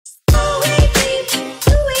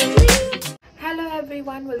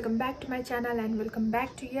everyone, welcome back to my channel and welcome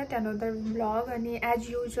back to yet another vlog. अनि as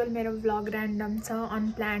usual मेरो vlog random छ,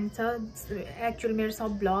 unplanned छ. Actually मेरो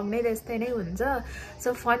सब vlog नै त्यस्तै नै हुन्छ,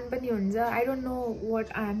 so fun पनि हुन्छ. I don't know what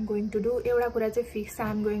I am going to do. एउटा कुरा चाहिँ fix, I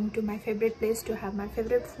am going to my favorite place to have my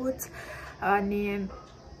favorite foods. अनि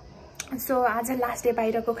so आज last day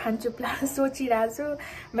बाहिरको खान्छु प्लान सोचिरहेको छु,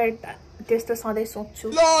 but त्यस्तो सधैँ सोच्छु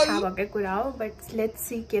थाहा भएकै कुरा हो, but let's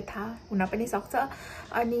see के थाहा हुन पनि सक्छ.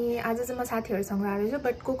 अनि आज चाहिँ म साथीहरुसँग आएको छु,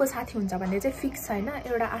 बट को साथी हुन्छ भन्ने चाहिँ फिक्स छैन.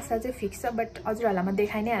 एउटा आशा चाहिँ फिक्स छ, बट हजुरहरुलाई म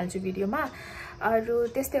देखाइ नै हाल्छु भिडियोमा. अरु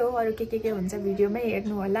त्यस्तै हो, अरु के हुन्छ भिडियोमै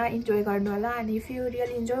हेर्नु होला, इन्जोय गर्नु होला. अनि if you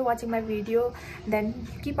really enjoy watching my video then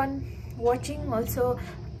keep on watching. Also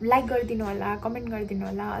like gardinu hola, comment gardinu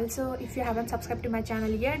hola. Also if you haven't subscribed to my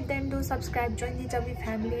channel yet, then do subscribe, join the Chubby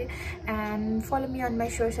family and follow me on my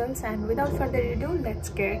socials. And without further ado, let's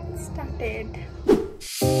get started.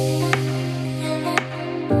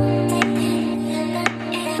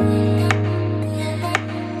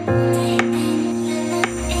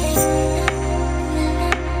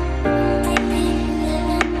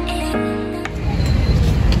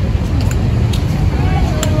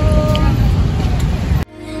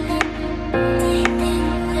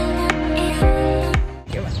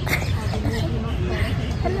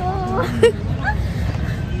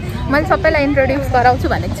 मैले सबैलाई introduce गराउँछु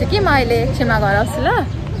भनेको छु कि म अहिले एकछिनमा गराउँछु ल.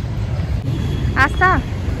 आशा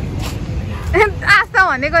आशा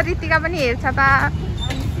भनेको ऋतिका पनि हेर्छ त.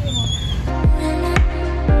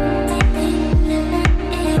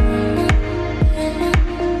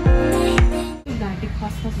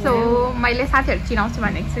 सो मैले साथीहरु चिनाउँछु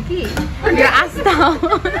भनेको छु कि यो आस्था हो.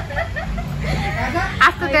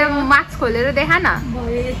 आस्था तेरो मास्क खोलेर देखा न.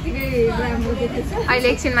 अहिले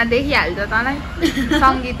एकछिनमा देखिहाल्छ तँलाई.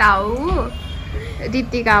 सङ्गीता हो,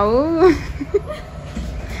 ऋतिका हो,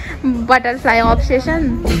 बटरफ्लाई अब्सेसन.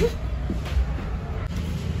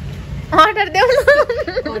 अर्डर देऊ न.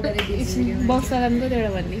 बफ सलामी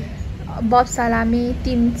कतिवटा भन्ने? बफ सलामी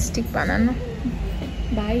 3 स्टिक भन न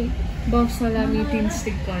भाइ. बफ सलामी 3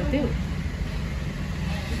 स्टिक गरिदेऊ.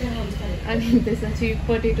 अनि त्यसपछि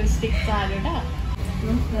पोटेटो स्टिक 4वटा.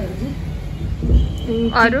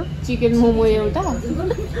 अरु चिकन मोमो एउटा.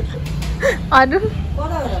 अरु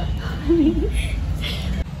Good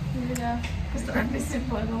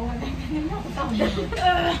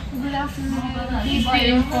afternoon. Please be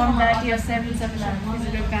informed that your 7/7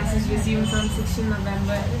 visitor passage resumes on 16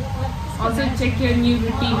 November. Also check your new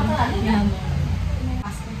routine.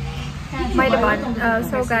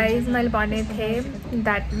 So guys, मैले भनेको थिएँ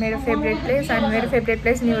that मेरो favorite place and मेरो favorite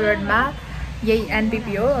place न्यू रोडमा यही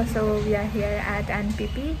एनपीपी हो. So we are here at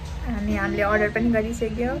NPP. अनि हामीले अर्डर पनि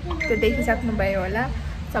गरिसक्यो, त्यो देखिसक्नु भयो होला.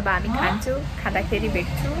 सब हामी खान्छौँ, खाँदाखेरि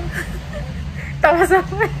भेट्छु.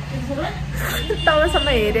 तबसम्म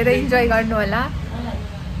हेरेर इन्जोय गर्नु होला.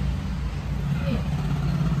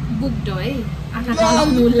 बुक्ड हो है आँखा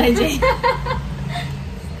चलाउनुलाई चाहिँ.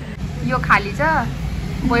 यो खाली छ.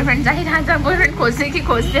 बोयफ्रेन्ड चाहिरहन्छ, बोयफ्रेन्ड खोज्छ कि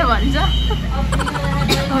खोज्दै भन्छ.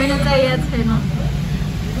 होइन चाहिएको छैन.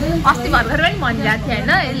 अस्ति भर्खर पनि भनिरहेको थिएँ होइन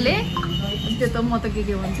यसले. त्यो त म त के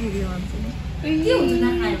भन्छु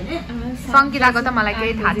सङ्गीताको त मलाई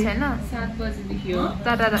केही थाहा छैन. 7 बजेदेखि हो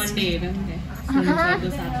तर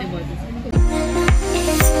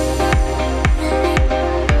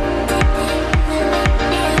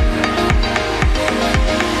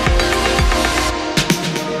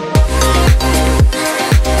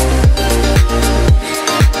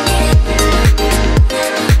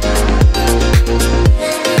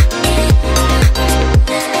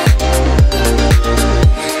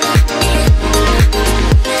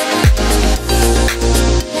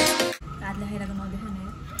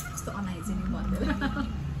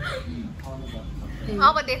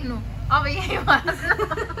अब देख्नु. अब यही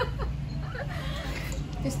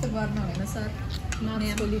त्यस्तो गर्नु होइन सर.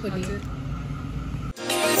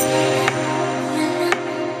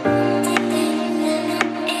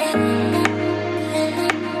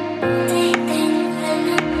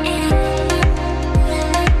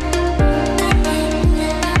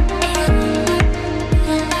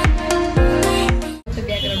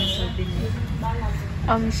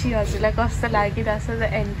 अमिशी हजुरलाई कस्तो लागिरहेछ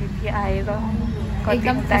एनपीपी आएर?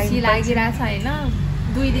 एकदम खुसी लागिरहेछ होइन.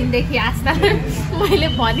 2 दिनदेखि आस्था मैले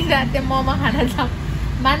भनिरहेको थिएँ मोमो खान जाऊँ,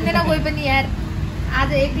 मान्दैन कोही पनि यार. आज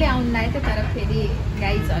एक्लै आउनु लागेको थियो, तर फेरि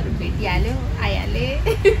गाइजहरू भेटिहाल्यो, आइहाले.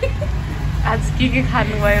 आज के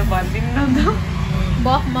खानुभयो भनिदिनु न त.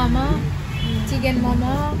 बफ मोमो, चिकन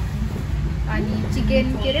मोमो, अनि चिकन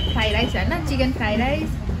के अरे फ्राई राइस होइन, chicken fry rice,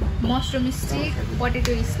 mushroom stick,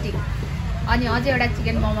 potato stick. अनि अझै एउटा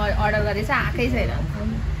चिकन मोमो अर्डर गरेछ, आएकै छैन.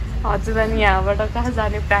 हजुर अनि यहाँबाट कहाँ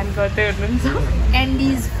जाने प्लान गर्दै हुनुहुन्छ?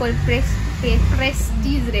 एन्डिज फुल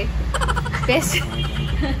प्रेस्टिज रे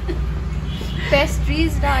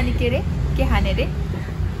पेस्ट्रिज र अनि के रे के खाने रे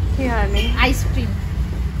के खाने? आइसक्रिम।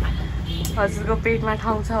 हजुरको पेटमा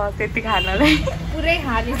ठाउँ छ त्यति खानलाई? पुरै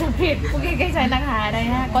खाँदैछ, पेट पुगेकै छैन खाएर।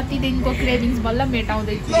 यहाँ कति दिनको क्रेभिङ्स बल्ल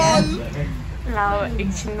मेटाउँदैछु। ल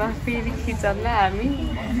एकछिनमा फेरि किचनलाई हामी।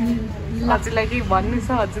 हजुरलाई केही भन्नु छ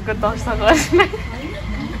हजुरको दर्शकहरूलाई?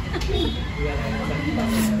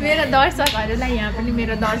 मेरो दर्शकहरूलाई यहाँ पनि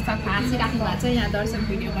मेरो दर्शक हाँसिराख्नु भएको छ। यहाँ दर्शक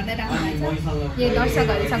भिडियो बनाइराख्नु भएको छ। यो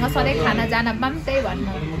दर्शकहरूसँग सधैँ खाना जान पनि त्यही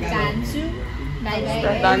भन्नु चाहन्छु। बाई बाई,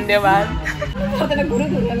 धन्यवाद।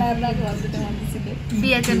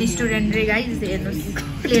 बिएचएम स्टुडेन्ट रे गाइज, हेर्नुहोस्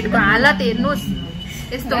प्लेटको हालत हेर्नुहोस्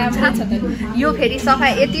यस्तो हुन्छ। यो फेरि सफा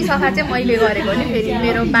यति सफा चाहिँ मैले गरेको नि फेरि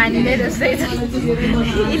मेरो बानी नै जस्तै छ।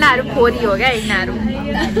 यिनीहरू खोरी हो क्या यिनीहरू।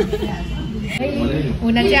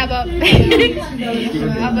 हुन चाहिँ अब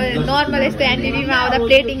नर्मल यस्तो एनटिभीमा आउँदा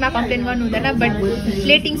प्लेटिङमा कम्प्लेन गर्नु हुँदैन, बट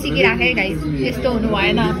प्लेटिङ सिकिराखेँ है गाइज। यस्तो हुनु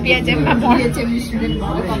भएन। बिएचएममा बिएचएम स्टुडेन्ट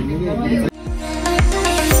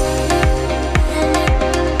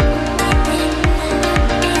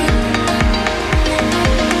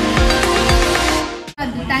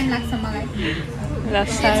टाइम लाग्छ मलाई।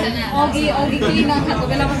 अघि केही नखाएको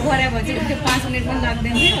बेलामा गरे भने त्यो 5 मिनट पनि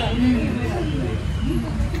लाग्दैन थियो।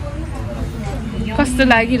 कस्तो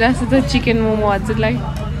लागिरहेछ त चिकन मोमो हजुरलाई?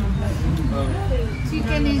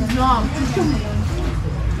 Chicken is love.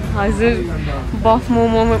 हजुर बफ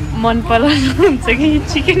मोमो मन पराउनुहुन्छ कि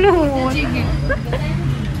चिकन मोमो?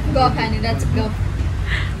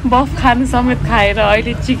 बफ खानु समेत खाएर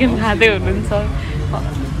अहिले चिकन खाँदै हुनुहुन्छ।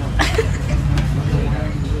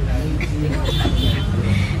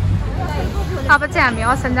 अब चाहिँ हामी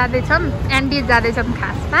असन जाँदैछौँ, एन्डिज जाँदैछौँ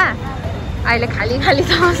खासमा। अहिले खाली खाली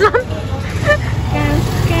छ असन।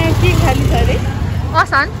 के खाली छ अरे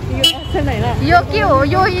असन? यो के हो?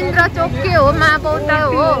 यो इन्द्र चोक के हो? महाबौद्ध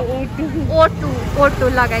हो? O2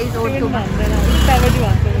लगाइज O2.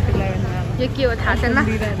 यो के हो थाहा छैन।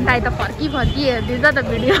 दाइ त फर्की हेर्दैछ त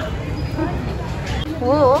भिडियो।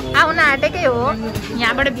 हो आउन आँटेकै हो।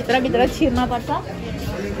 यहाँबाट भित्र छिर्न पर्छ।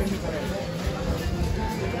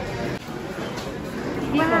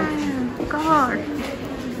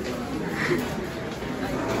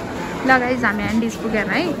 ल गाइज हामी एन्डिज पुग्यौँ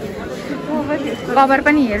है। कभर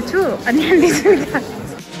पनि हेर्छु अनि एन्डिज पुग्यौँ।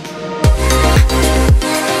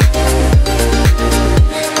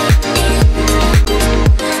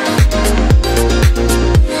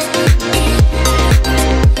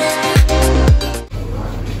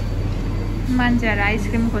 मान्छेहरू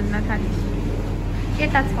आइसक्रिम खोज्न थाल्यो।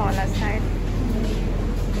 यता छ होला सायद,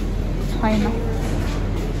 छैन।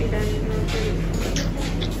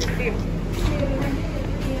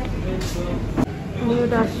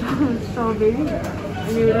 एउटा स्ट्रबेरी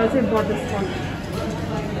अनि एउटा चाहिँ बटरस्कच।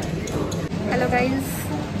 हेलो गाइज,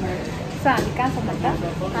 सो हामी कहाँ छौँ भन्दा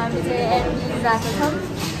हामी चाहिँ एन्डिज गएको छौँ।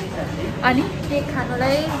 अनि केक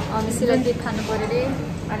खानुलाई अमिसीलाई केक खानु पऱ्यो अरे।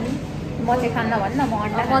 अनि म चाहिँ खान्न भन्न, म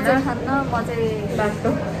अन्डा म चाहिँ खान्न, म चाहिँ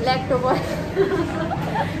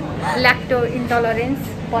ल्याक्टो इन्टलरेन्स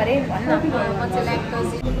परे भन्न। म चाहिँ ल्याक्टोज।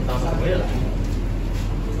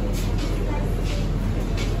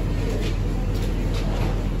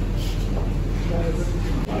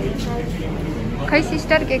 खै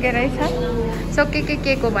सिस्टर के रहेछ? सो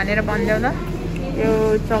के को भनेर भनिदेऊ ल। यो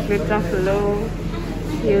चक्लेट ट्रफल हो,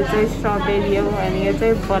 यो चाहिँ स्ट्रबेरी हो अनि यो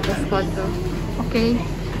चाहिँ बटरस्कच हो। ओके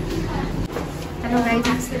हेलो गाइज,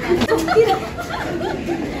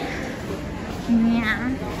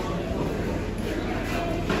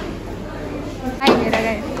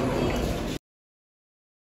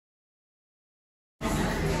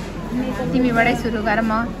 तिमीबाटै सुरु गर,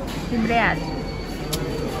 म तिम्रै हाल्छु।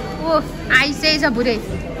 ओ आइसै छ पुरै।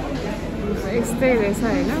 यस्तै रहेछ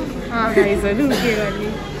होइन प्राइजहरू के गर्ने।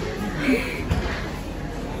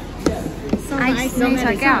 आइस नै छ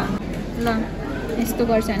क्या। ल यस्तो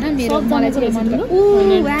गर्छ होइन मेरो, मलाई चाहिँ मन पर्छ।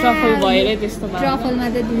 ट्रफल भएरै त्यस्तो भयो। ट्रफलमा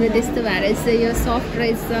त तिम्रो त्यस्तो भएर चाहिँ यो सफ्ट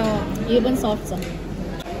रहेछ। यो पनि सफ्ट छ।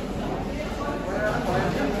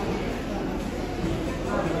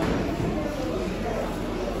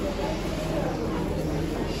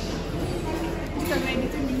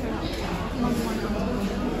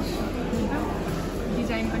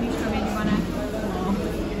 डिजाइन पनि स्ट्रबेरी बनाएको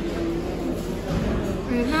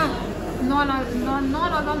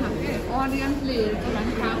नलगाउन के अडियन्सले हेर्छ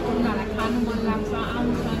भने खाएको उनीहरूलाई खानु मन लाग्छ,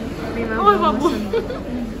 आउँछन्।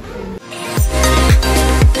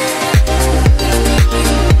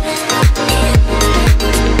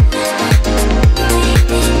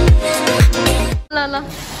 ल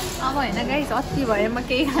अब होइन गाइस, अति भयो म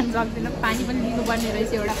केही खान सक्दिनँ पानी पनि लिनुपर्ने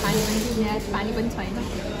रहेछ एउटा पानी पनि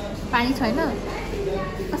छैन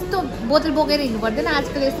कस्तो बोतल बोकेर हिँड्नु पर्दैन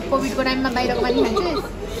आजकल यस्तो कोभिडको टाइममा बाहिरको पानी खान्छे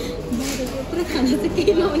पुरा खाना चाहिँ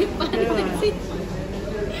केही नहुने पानी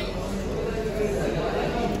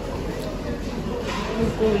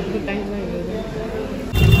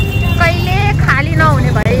कहिले खाली नहुने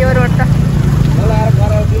भयो यो रोड त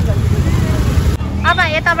अब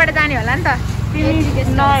यताबाट जाने होला नि त ल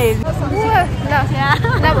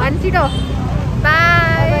भन् छिटो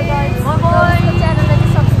बाई च्यानललाई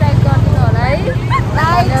सब्सक्राइब गरिदिनु होला है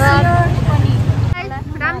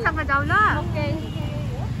राम्रोसँग जाऊ ल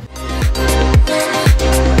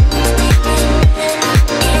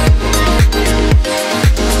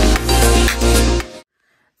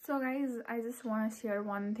so guys I just want share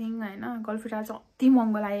one thing होइन गल्फुटार चाहिँ अति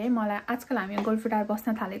महँगो लाग्यो है मलाई आजकल हामी गल्फुटार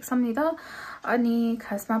बस्न थालेको छौँ नि त अनि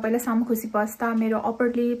खासमा पहिला सामखुसी बस्दा मेरो अप्पर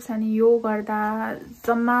लिप्स अनि यो गर्दा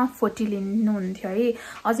जम्मा 40 लिनुहुन्थ्यो है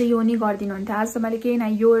अझै यो नि गरिदिनुहुन्थ्यो आज त मैले केही न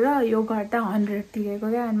यो र यो गर्दा 100 तिरेको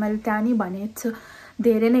क्या अनि मैले त्यहाँ नि भनेको छु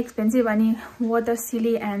धेरै नै एक्सपेन्सिभ अनि वाट द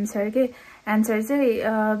सिली एन्सर चाहिँ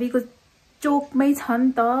विको चोकमै छ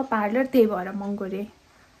नि त पार्लर त्यही भएर महँगो रे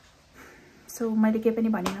सो मैले के पनि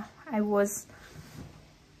भनिनँ I was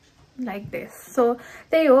like this so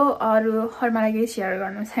त्यही हो अरूहरू मलाई केही सेयर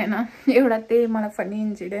गर्नु छैन एउटा त्यही मलाई फनी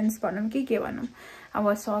इन्सिडेन्ट्स भनौँ कि के भनौँ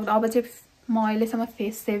अब चाहिँ म अहिलेसम्म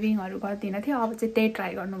फेस सेभिङहरू गर्दिनँ थिएँ अब चाहिँ त्यही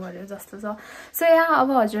ट्राई गर्नु पऱ्यो जस्तो छ सो यहाँ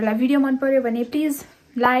अब हजुरलाई भिडियो मन पऱ्यो भने please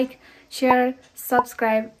like share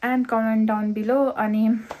subscribe and comment down below अनि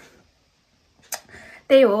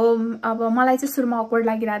त्यही हो अब मलाई चाहिँ सुरुमा अक्वर्ड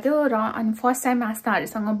लागिरहेको थियो र अनि फर्स्ट टाइम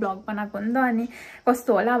आस्थाहरूसँग ब्लग बनाएको हो नि त अनि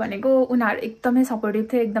कस्तो होला भनेको उनीहरू एकदमै सपोर्टिभ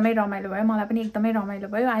थियो एकदमै रमाइलो भयो मलाई पनि एकदमै रमाइलो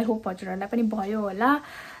भयो आई होप हजुरहरूलाई पनि भयो होला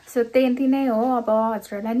सो त्यति नै हो अब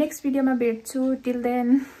हजुरहरूलाई नेक्स्ट भिडियोमा भेट्छु till then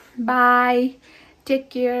bye take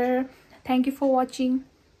care thank you for watching